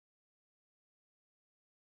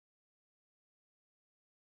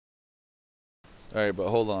Alright, but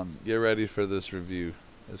hold on. Get ready for this review.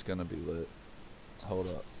 It's gonna be lit. Hold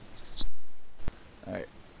up. Alright.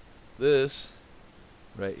 This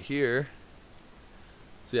right here.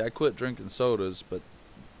 See, I quit drinking sodas, but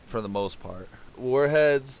for the most part.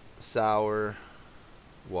 Warheads Sour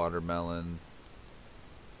Watermelon.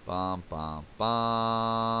 Bom, bom, bom.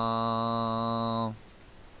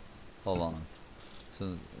 Hold on.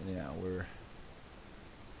 So, yeah, we're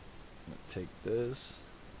gonna take this.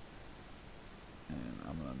 And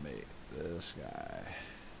I'm gonna make this guy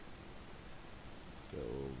go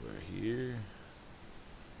over here.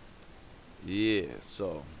 Yeah,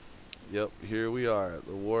 so, yep, here we are at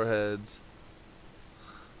the Warheads.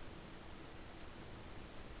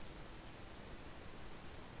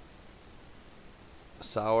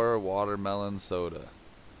 Sour Watermelon Soda.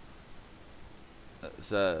 It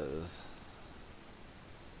says,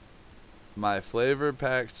 my flavor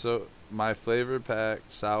packed sour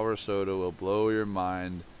soda will blow your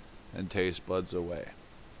mind and taste buds away.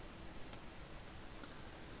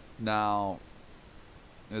 Now,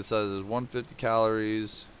 it says 150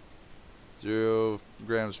 calories, 0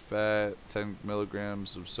 grams fat, 10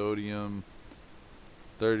 milligrams of sodium,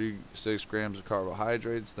 36 grams of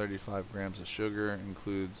carbohydrates, 35 grams of sugar,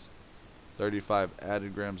 includes 35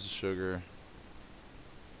 added grams of sugar.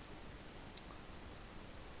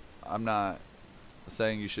 I'm not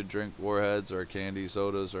saying you should drink Warheads or candy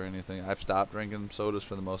sodas or anything. I've stopped drinking sodas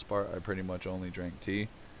for the most part. I pretty much only drink tea.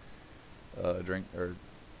 I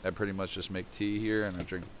pretty much just make tea here, and I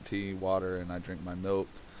drink tea, water, and I drink my milk,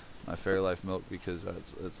 my Fairlife milk, because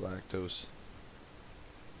it's lactose.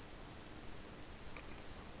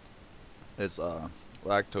 It's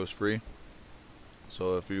lactose free.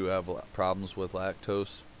 So if you have problems with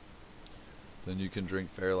lactose, then you can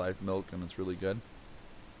drink Fairlife milk, and it's really good.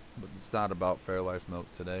 But it's not about Fairlife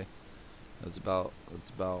milk today. It's about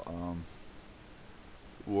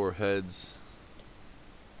Warheads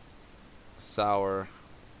Sour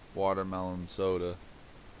Watermelon Soda.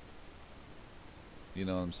 You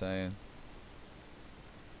know what I'm saying?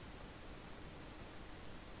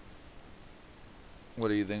 What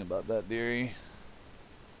do you think about that, dearie?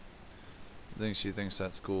 I think she thinks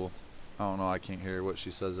that's cool. I don't know, I can't hear what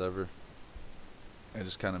she says ever. I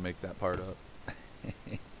just kind of make that part up.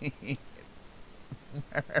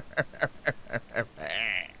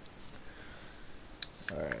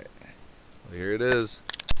 Alright. Well, here it is.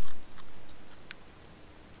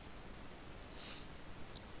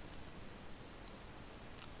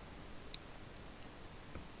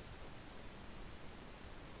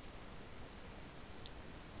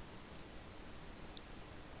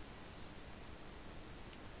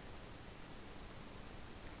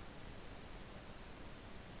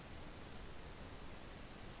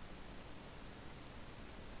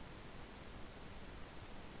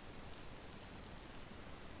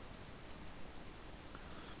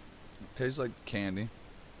 Tastes like candy.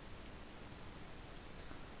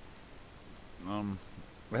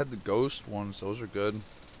 I had the Ghost ones; those are good.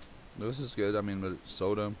 This is good. I mean, but it's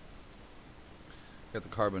soda. Got the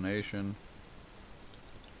carbonation.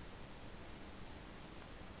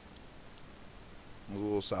 A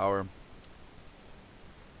little sour.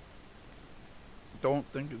 Don't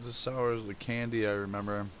think it's as sour as the candy I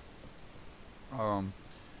remember.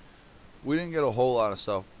 We didn't get a whole lot of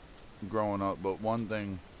stuff growing up, but one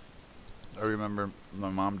thing I remember, my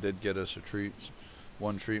mom did get us a treat.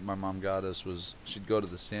 One treat my mom got us was, she'd go to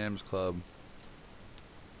the Sam's Club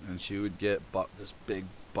and she would get this big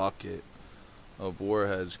bucket of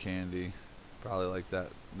Warheads candy, probably like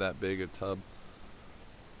that big a tub.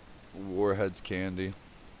 Warheads candy.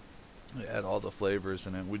 It had all the flavors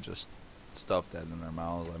in it. We just stuffed that in our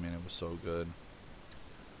mouths. I mean, it was so good.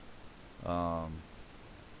 But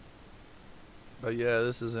yeah,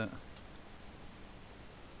 this isn't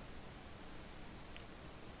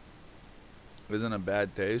a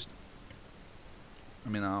bad taste. I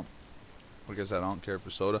mean, like I said, I don't care for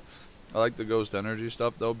soda. I like the Ghost Energy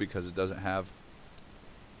stuff though, because it doesn't have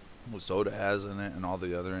what soda has in it and all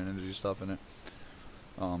the other energy stuff in it.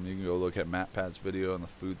 You can go look at Matt Pat's video on the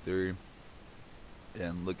food theory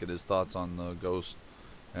and look at his thoughts on the Ghost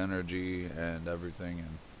Energy and everything.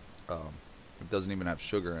 And it doesn't even have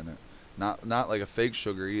sugar in it. Not like a fake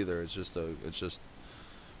sugar either. It's just a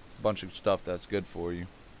bunch of stuff that's good for you.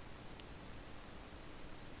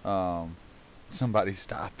 Somebody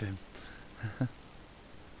stop him.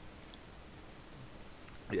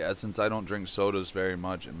 Yeah, since I don't drink sodas very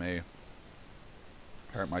much, it may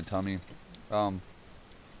hurt my tummy. But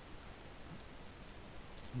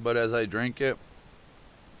as I drink it,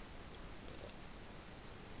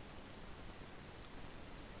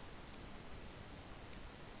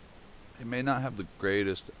 may not have the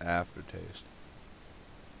greatest aftertaste,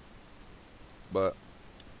 but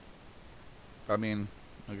I mean,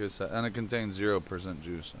 like I said, and it contains 0%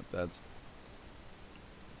 juice.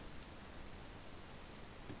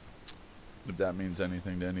 If that means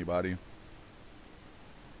anything to anybody.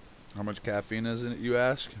 How much caffeine is in it, you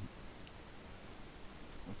ask?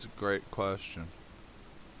 That's a great question.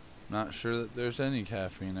 Not sure that there's any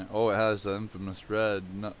caffeine in it. Oh, it has the infamous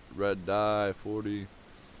red dye 40.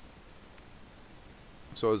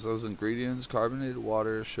 So it says ingredients: carbonated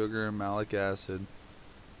water, sugar, malic acid,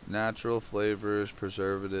 natural flavors,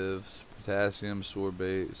 preservatives, potassium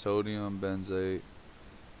sorbate, sodium benzoate,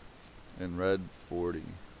 and red 40.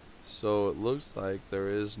 So it looks like there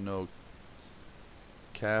is no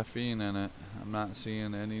caffeine in it. I'm not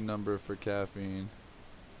seeing any number for caffeine.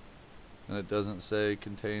 And it doesn't say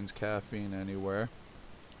contains caffeine anywhere.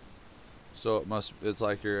 So it's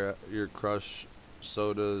like your crush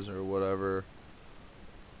sodas or whatever,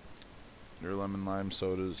 your lemon lime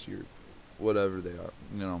sodas, your whatever they are,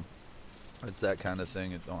 you know, it's that kind of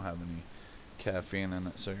thing. It don't have any caffeine in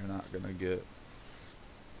it, so you're not gonna get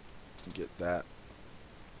that.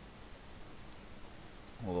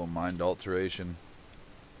 A little mind alteration.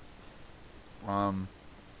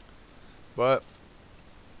 But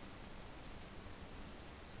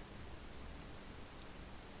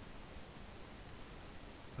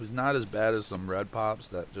it's not as bad as some red pops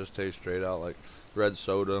that just taste straight out like red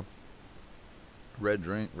soda, red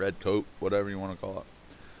drink, red Coke, whatever you want to call it.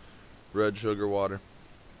 Red sugar water.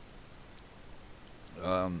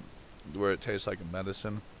 Where it tastes like a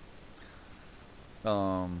medicine.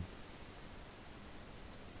 But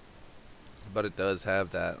it does have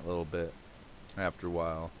that a little bit after a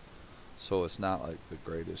while. So it's not like the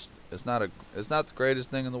greatest. It's not the greatest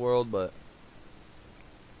thing in the world, but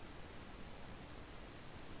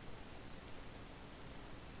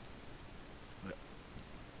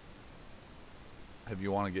if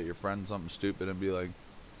you want to get your friend something stupid and be like,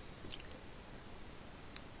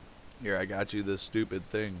 here, I got you this stupid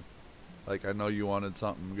thing. Like, I know you wanted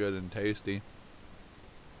something good and tasty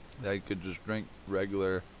that you could just drink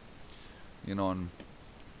regular, you know, and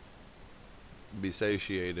be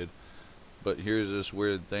satiated. But here's this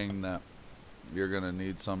weird thing that you're gonna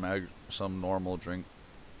need some normal drink.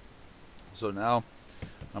 So now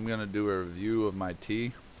I'm gonna do a review of my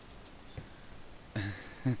tea.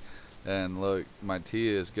 And look, my tea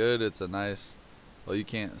is good. It's a nice, well, you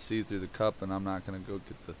can't see through the cup, and I'm not gonna go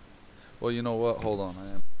get the, well, you know what, hold on,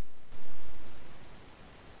 I am.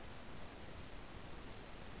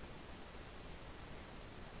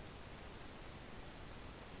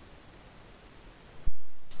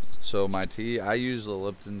 So my tea, I use the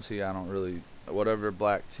Lipton tea. I don't really, whatever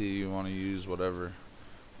black tea you want to use, whatever,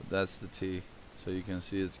 but that's the tea. So you can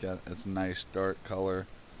see it's a nice dark color.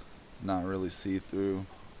 It's not really see-through.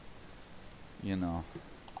 You know,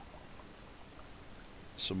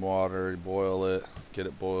 some water, boil it, get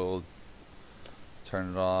it boiled,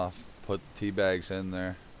 turn it off, put the tea bags in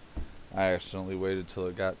there. I accidentally waited till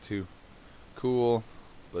it got too cool,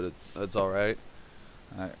 but it's all right.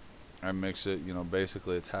 I mix it, you know,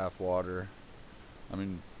 basically it's half water. I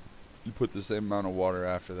mean, you put the same amount of water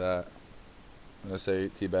after that. Let's say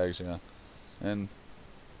 8 tea bags, yeah. And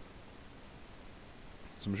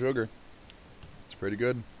some sugar. It's pretty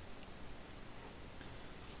good.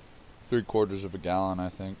 3/4 of a gallon, I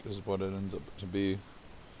think, is what it ends up to be.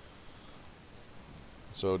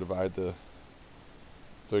 So divide the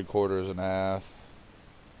 3/4 in half.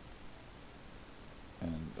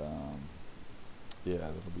 And, yeah,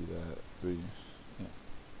 that'll be that. 3,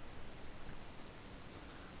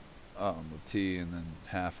 yeah. With tea, and then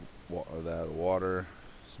half of that of water.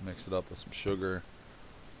 Just mix it up with some sugar.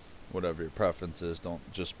 Whatever your preference is.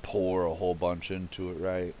 Don't just pour a whole bunch into it,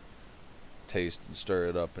 right? Taste and stir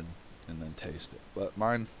it up and then taste it. But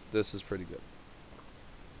this is pretty good.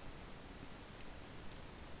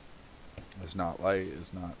 It's not light.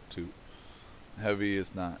 It's not too heavy.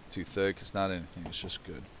 It's not too thick. It's not anything. It's just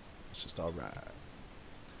good. It's just alright.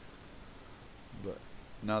 But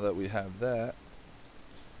now that we have that,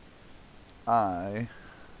 I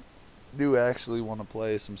do actually want to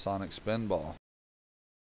play some Sonic Spinball.